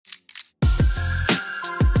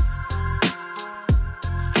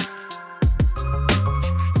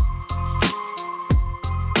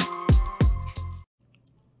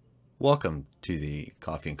Welcome to the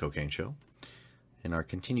Coffee and Cocaine Show in our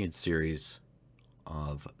continued series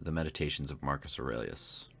of the Meditations of Marcus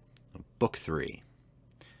Aurelius, Book 3.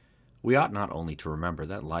 We ought not only to remember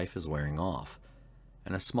that life is wearing off,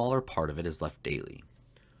 and a smaller part of it is left daily,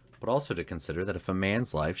 but also to consider that if a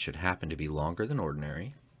man's life should happen to be longer than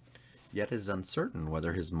ordinary, yet is uncertain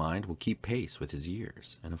whether his mind will keep pace with his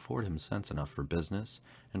years, and afford him sense enough for business,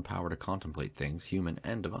 and power to contemplate things human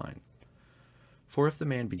and divine. For if the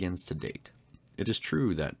man begins to date, it is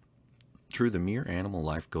true that the mere animal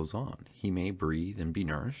life goes on. He may breathe and be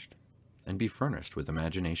nourished, and be furnished with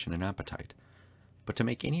imagination and appetite. But to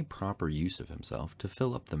make any proper use of himself, to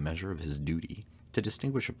fill up the measure of his duty, to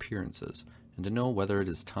distinguish appearances, and to know whether it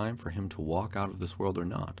is time for him to walk out of this world or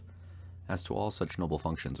not, as to all such noble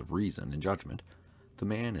functions of reason and judgment, the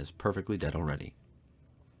man is perfectly dead already.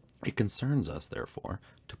 It concerns us, therefore,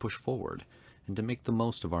 to push forward, and to make the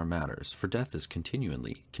most of our matters, for death is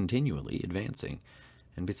continually advancing,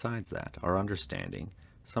 and besides that, our understanding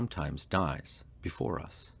sometimes dies before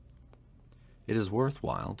us. It is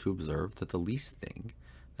worthwhile to observe that the least thing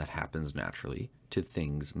that happens naturally to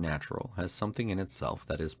things natural has something in itself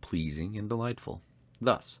that is pleasing and delightful.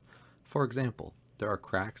 Thus, for example, there are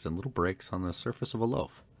cracks and little breaks on the surface of a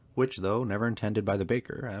loaf, which, though never intended by the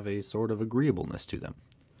baker, have a sort of agreeableness to them,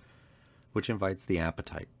 which invites the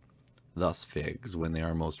appetite. Thus figs, when they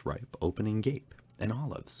are most ripe, open and gape, and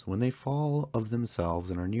olives, when they fall of themselves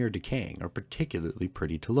and are near decaying, are particularly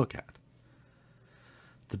pretty to look at.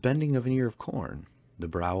 The bending of an ear of corn, the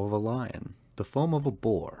brow of a lion, the foam of a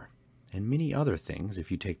boar, and many other things,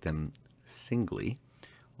 if you take them singly,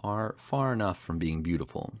 are far enough from being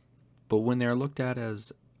beautiful, but when they are looked at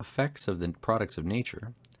as effects of the products of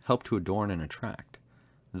nature, help to adorn and attract.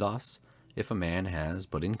 Thus, if a man has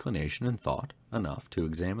but inclination and thought enough to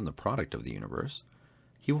examine the product of the universe,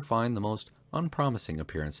 he will find the most unpromising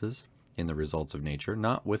appearances in the results of nature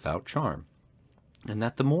not without charm, and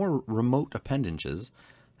that the more remote appendages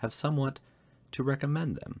have somewhat to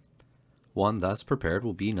recommend them. One thus prepared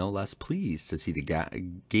will be no less pleased to see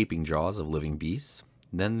the gaping jaws of living beasts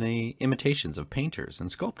than the imitations of painters and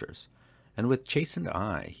sculptors, and with chastened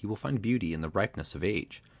eye he will find beauty in the ripeness of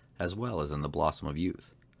age, as well as in the blossom of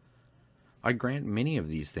youth. I grant many of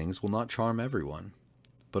these things will not charm everyone,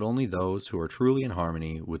 but only those who are truly in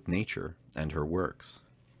harmony with nature and her works.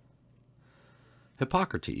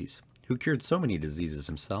 Hippocrates, who cured so many diseases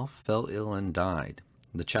himself, fell ill and died.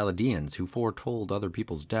 The Chaldeans, who foretold other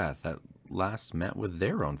people's death, at last met with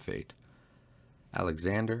their own fate.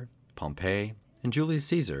 Alexander, Pompey, and Julius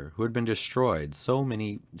Caesar, who had destroyed so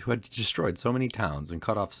many towns and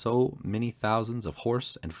cut off so many thousands of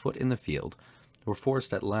horse and foot in the field, were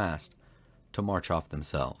forced at last to march off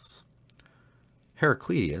themselves.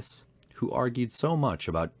 Heraclitus, who argued so much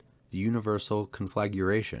about the universal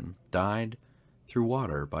conflagration, died through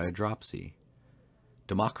water by a dropsy.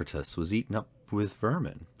 Democritus was eaten up with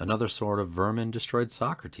vermin. Another sort of vermin destroyed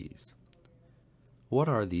Socrates. What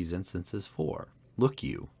are these instances for? Look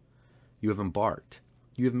you have embarked,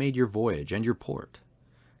 you have made your voyage and your port.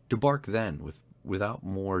 Debark then without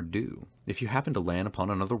more ado. If you happen to land upon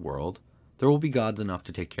another world, there will be gods enough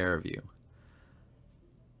to take care of you.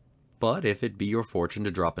 But if it be your fortune to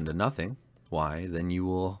drop into nothing, why, then you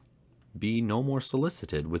will be no more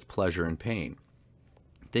solicited with pleasure and pain.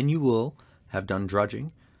 Then you will have done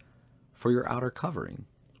drudging for your outer covering,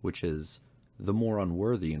 which is the more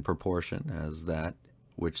unworthy in proportion as that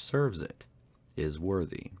which serves it is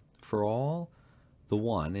worthy. For all the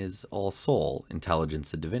one is all soul,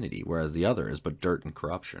 intelligence, and divinity, whereas the other is but dirt and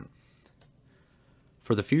corruption.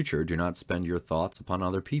 For the future, do not spend your thoughts upon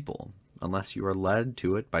other people, unless you are led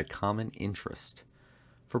to it by common interest.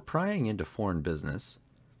 For prying into foreign business,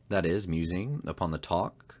 that is, musing upon the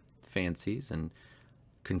talk, fancies, and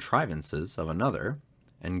contrivances of another,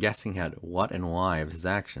 and guessing at what and why of his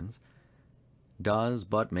actions, does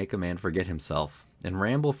but make a man forget himself, and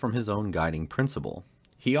ramble from his own guiding principle.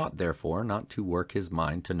 He ought, therefore, not to work his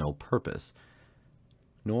mind to no purpose,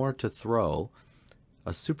 nor to throw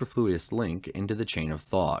a superfluous link into the chain of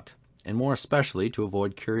thought, and more especially to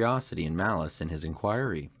avoid curiosity and malice in his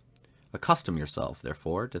inquiry. Accustom yourself,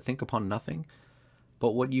 therefore, to think upon nothing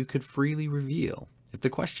but what you could freely reveal, if the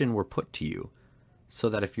question were put to you, so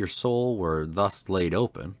that if your soul were thus laid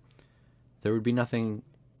open, there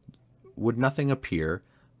would nothing appear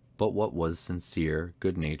but what was sincere,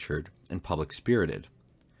 good-natured, and public-spirited,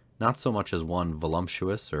 not so much as one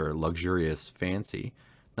voluptuous or luxurious fancy,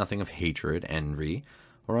 nothing of hatred, envy,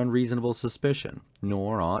 or unreasonable suspicion,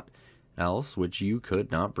 nor aught else which you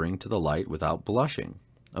could not bring to the light without blushing.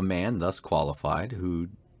 A man thus qualified, who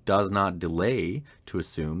does not delay to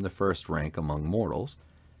assume the first rank among mortals,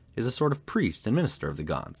 is a sort of priest and minister of the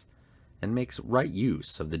gods, and makes right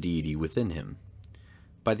use of the deity within him.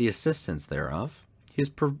 By the assistance thereof, he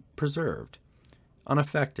is preserved,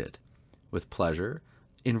 unaffected, with pleasure,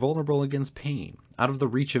 invulnerable against pain, out of the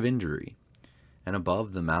reach of injury, and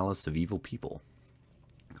above the malice of evil people.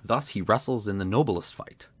 Thus he wrestles in the noblest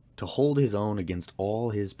fight, to hold his own against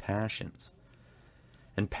all his passions,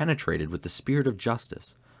 and penetrated with the spirit of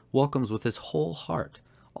justice, welcomes with his whole heart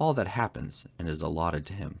all that happens and is allotted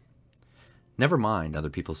to him. Never mind other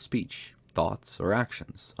people's speech, thoughts, or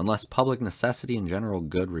actions, unless public necessity and general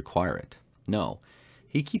good require it. No,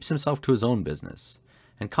 he keeps himself to his own business,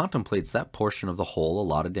 and contemplates that portion of the whole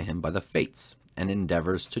allotted to him by the fates, and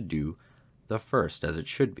endeavors to do the first as it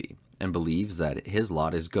should be, and believes that his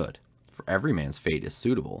lot is good, for every man's fate is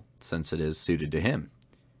suitable, since it is suited to him.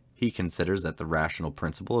 He considers that the rational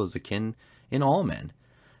principle is akin in all men,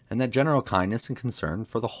 and that general kindness and concern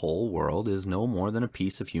for the whole world is no more than a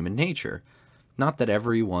piece of human nature. Not that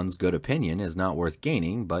every one's good opinion is not worth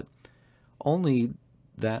gaining, but only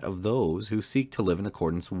that of those who seek to live in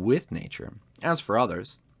accordance with nature. As for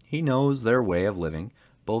others, he knows their way of living,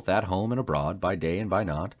 both at home and abroad, by day and by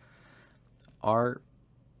night,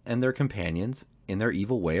 and their companions in their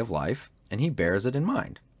evil way of life, and he bears it in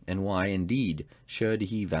mind. And why, indeed, should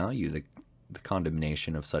he value the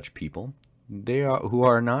condemnation of such people, who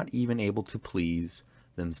are not even able to please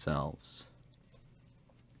themselves?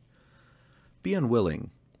 Be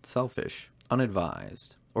unwilling, selfish,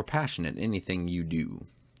 unadvised, or passionate in anything you do.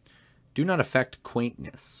 Do not affect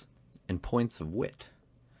quaintness and points of wit.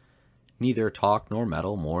 Neither talk nor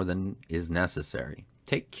meddle more than is necessary.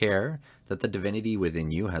 Take care that the divinity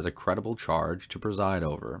within you has a credible charge to preside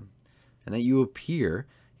over, and that you appear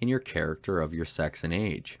in your character of your sex and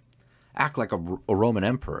age. Act like a Roman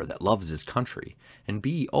emperor that loves his country, and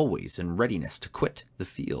be always in readiness to quit the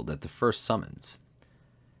field at the first summons.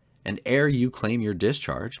 And ere you claim your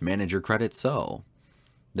discharge, manage your credit so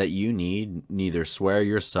that you need neither swear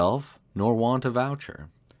yourself nor want a voucher.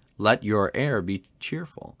 Let your air be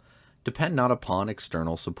cheerful. Depend not upon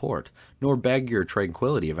external support, nor beg your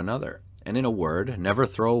tranquility of another. And in a word, never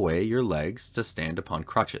throw away your legs to stand upon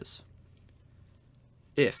crutches.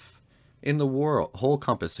 If, in the whole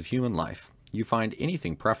compass of human life, you find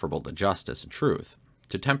anything preferable to justice and truth,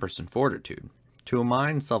 to temperance and fortitude, to a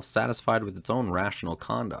mind self-satisfied with its own rational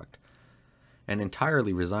conduct, and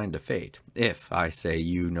entirely resigned to fate, if, I say,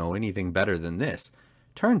 you know anything better than this,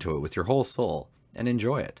 turn to it with your whole soul, and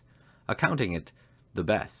enjoy it, accounting it the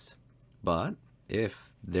best. But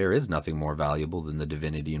if there is nothing more valuable than the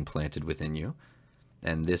divinity implanted within you,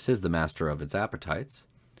 and this is the master of its appetites,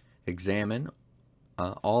 examine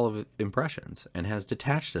all of its impressions, and has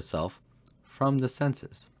detached itself from the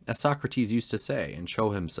senses, as Socrates used to say, and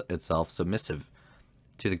show itself submissive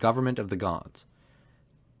to the government of the gods,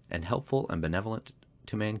 and helpful and benevolent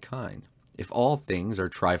to mankind. If all things are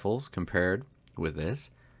trifles compared with this,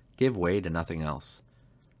 give way to nothing else.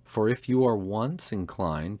 For if you are once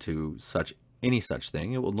inclined to any such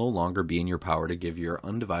thing, it will no longer be in your power to give your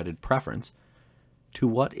undivided preference to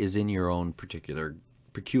what is in your own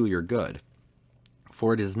peculiar good.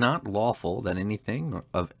 For it is not lawful that anything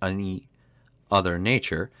of any other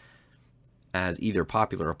nature, as either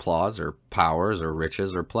popular applause or powers or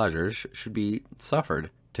riches or pleasures, should be suffered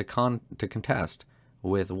to contest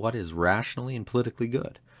with what is rationally and politically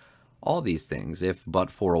good. All these things, if but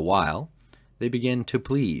for a while they begin to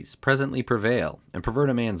please, presently prevail, and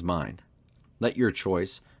pervert a man's mind. Let your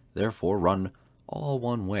choice, therefore, run all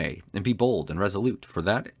one way, and be bold and resolute for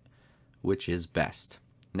that which is best.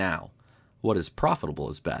 Now, what is profitable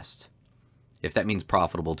is best. If that means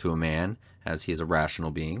profitable to a man, as he is a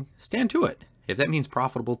rational being, stand to it. If that means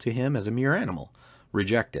profitable to him as a mere animal,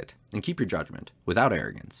 reject it, and keep your judgment, without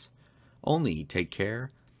arrogance. Only take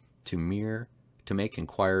care to make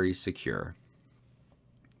inquiries secure.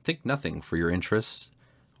 Think nothing for your interests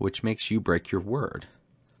which makes you break your word.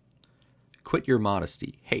 Quit your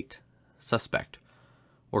modesty, hate, suspect,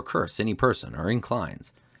 or curse any person, or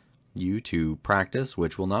inclines you to practice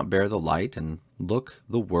which will not bear the light and look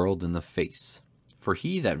the world in the face. For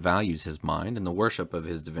he that values his mind and the worship of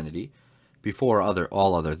his divinity before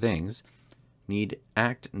all other things need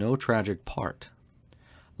act no tragic part,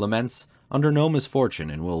 laments under no misfortune,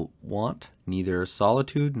 and will want neither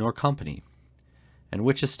solitude nor company. And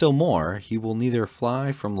which is still more, he will neither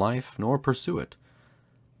fly from life nor pursue it,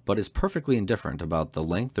 but is perfectly indifferent about the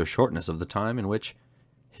length or shortness of the time in which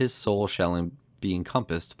his soul shall be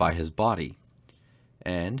encompassed by his body.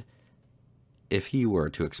 And if he were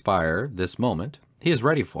to expire this moment, he is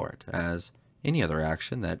ready for it, as any other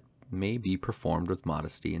action that may be performed with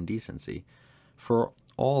modesty and decency. For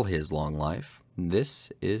all his long life,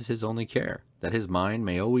 This is his only care, that his mind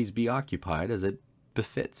may always be occupied as it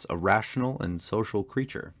befits a rational and social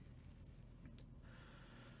creature.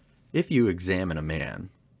 If you examine a man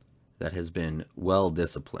that has been well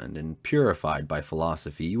disciplined and purified by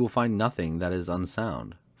philosophy, you will find nothing that is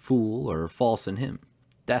unsound, fool, or false in him.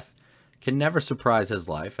 Death can never surprise his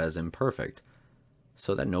life as imperfect,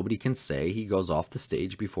 so that nobody can say he goes off the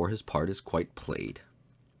stage before his part is quite played.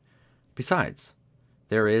 Besides,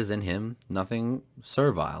 there is in him nothing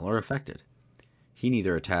servile or affected. He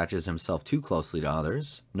neither attaches himself too closely to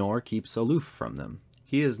others, nor keeps aloof from them.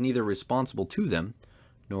 He is neither responsible to them,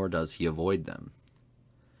 nor does he avoid them.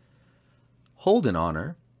 Hold in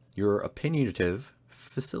honor your opinionative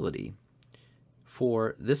facility,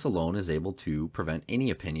 for this alone is able to prevent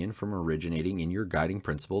any opinion from originating in your guiding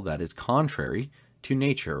principle that is contrary to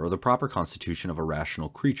nature or the proper constitution of a rational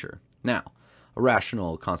creature. Now, a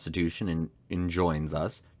rational constitution enjoins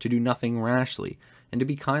us to do nothing rashly, and to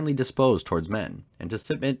be kindly disposed towards men, and to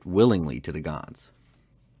submit willingly to the gods.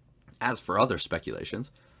 As for other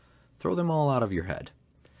speculations, throw them all out of your head,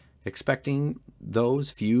 expecting those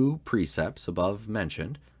few precepts above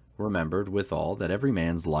mentioned, remembered withal that every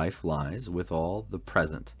man's life lies with all the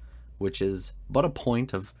present, which is but a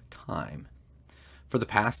point of time. For the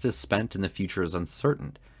past is spent and the future is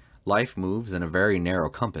uncertain. Life moves in a very narrow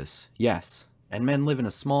compass, yes, and men live in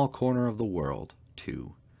a small corner of the world,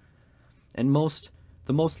 too. And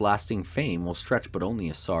the most lasting fame will stretch but only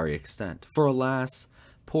a sorry extent. For alas,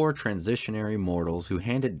 poor transitionary mortals who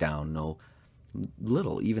hand it down know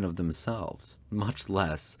little even of themselves, much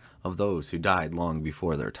less of those who died long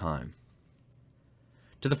before their time.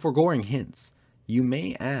 To the foregoing hints, you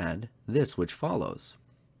may add this which follows.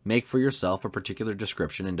 Make for yourself a particular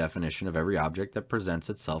description and definition of every object that presents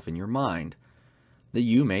itself in your mind, that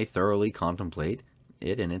you may thoroughly contemplate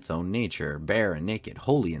it in its own nature, bare and naked,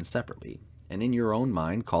 wholly and separately, and in your own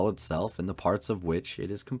mind call itself in the parts of which it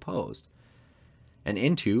is composed, and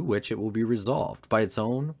into which it will be resolved by its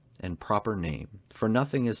own and proper name. For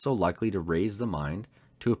nothing is so likely to raise the mind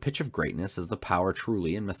to a pitch of greatness as the power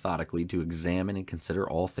truly and methodically to examine and consider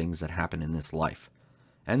all things that happen in this life,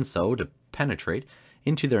 and so to penetrate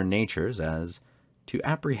into their natures as to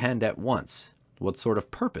apprehend at once what sort of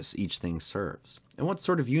purpose each thing serves, and what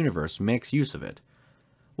sort of universe makes use of it,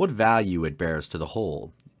 what value it bears to the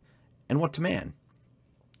whole, and what to man,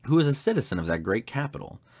 who is a citizen of that great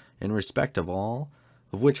capital, in respect of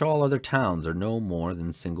which all other towns are no more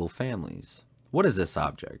than single families. What is this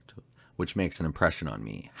object which makes an impression on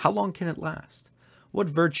me? How long can it last? What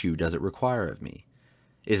virtue does it require of me?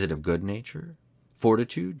 Is it of good nature,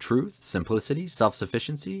 fortitude, truth, simplicity,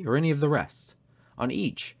 self-sufficiency, or any of the rest? On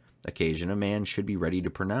each occasion a man should be ready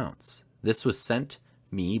to pronounce, this was sent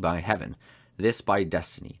me by heaven, this by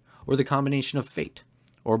destiny, or the combination of fate,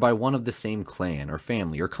 or by one of the same clan or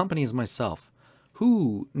family or company as myself.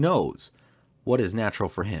 Who knows what is natural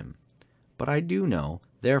for him? But I do know,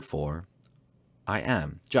 therefore I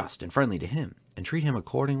am just and friendly to him, and treat him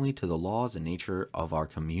accordingly to the laws and nature of our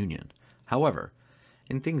communion. However,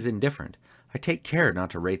 in things indifferent, I take care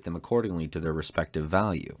not to rate them accordingly to their respective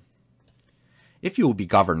value. If you will be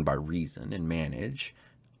governed by reason and manage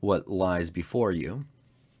what lies before you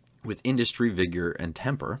with industry, vigor, and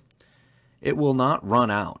temper, it will not run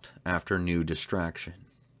out after new distraction,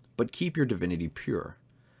 but keep your divinity pure,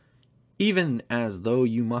 even as though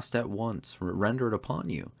you must at once render it upon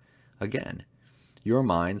you again, your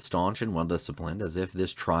mind staunch and well disciplined, as if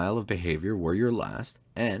this trial of behavior were your last,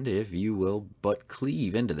 and if you will but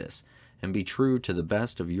cleave into this, and be true to the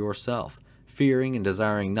best of yourself, fearing and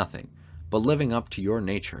desiring nothing, but living up to your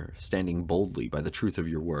nature, standing boldly by the truth of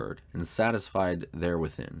your word, and satisfied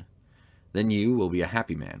therewithin, then you will be a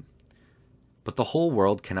happy man. But the whole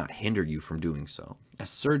world cannot hinder you from doing so.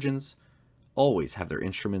 As surgeons always have their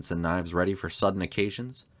instruments and knives ready for sudden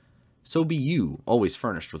occasions, so be you always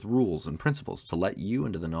furnished with rules and principles to let you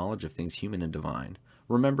into the knowledge of things human and divine,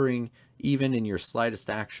 remembering even in your slightest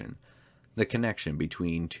action the connection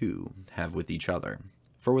between two have with each other.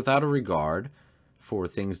 For without a regard for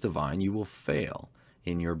things divine, you will fail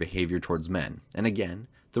in your behavior towards men. And again,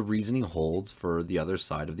 the reasoning holds for the other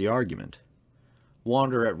side of the argument.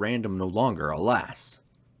 Wander at random no longer, alas!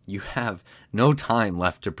 You have no time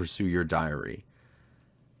left to pursue your diary,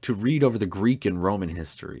 to read over the Greek and Roman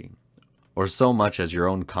history, or so much as your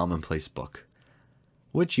own commonplace book,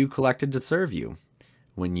 which you collected to serve you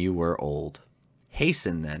when you were old.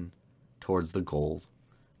 Hasten, then, towards the goal.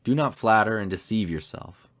 Do not flatter and deceive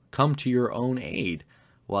yourself. Come to your own aid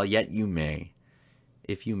while yet you may,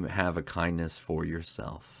 if you have a kindness for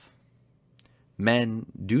yourself. Men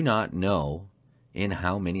do not know in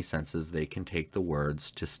how many senses they can take the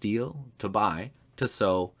words to steal, to buy, to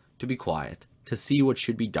sow, to be quiet, to see what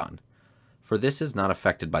should be done. For this is not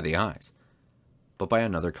affected by the eyes, but by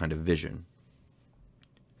another kind of vision.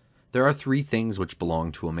 There are three things which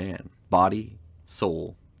belong to a man: body,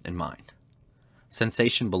 soul, and mind.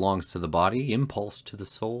 Sensation belongs to the body, impulse to the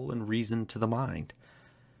soul, and reason to the mind.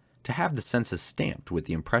 To have the senses stamped with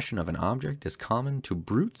the impression of an object is common to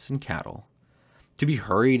brutes and cattle. To be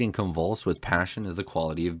hurried and convulsed with passion is the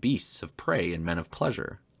quality of beasts of prey and men of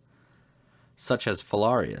pleasure, such as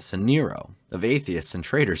Phalaris and Nero, of atheists and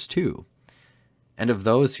traitors too, and of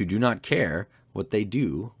those who do not care what they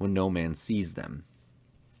do when no man sees them.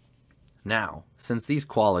 Now, since these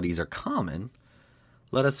qualities are common,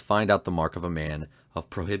 let us find out the mark of a man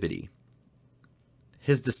of prohibity.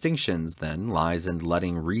 His distinctions, then, lies in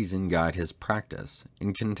letting reason guide his practice,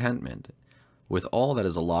 in contentment with all that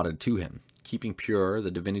is allotted to him, keeping pure the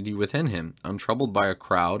divinity within him, untroubled by a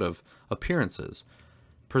crowd of appearances,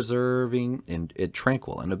 preserving it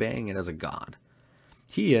tranquil, and obeying it as a god.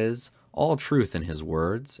 He is all truth in his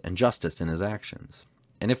words, and justice in his actions.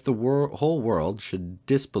 And if the whole world should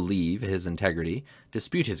disbelieve his integrity,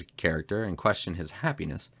 dispute his character, and question his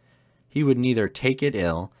happiness, he would neither take it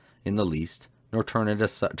ill in the least, nor turn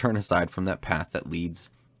aside from that path that leads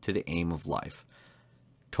to the aim of life,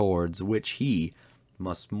 towards which he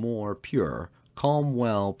must more pure, calm,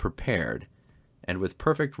 well prepared, and with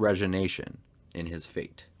perfect resignation in his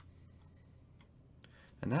fate.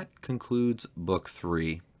 And that concludes Book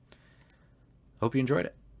 3. Hope you enjoyed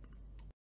it.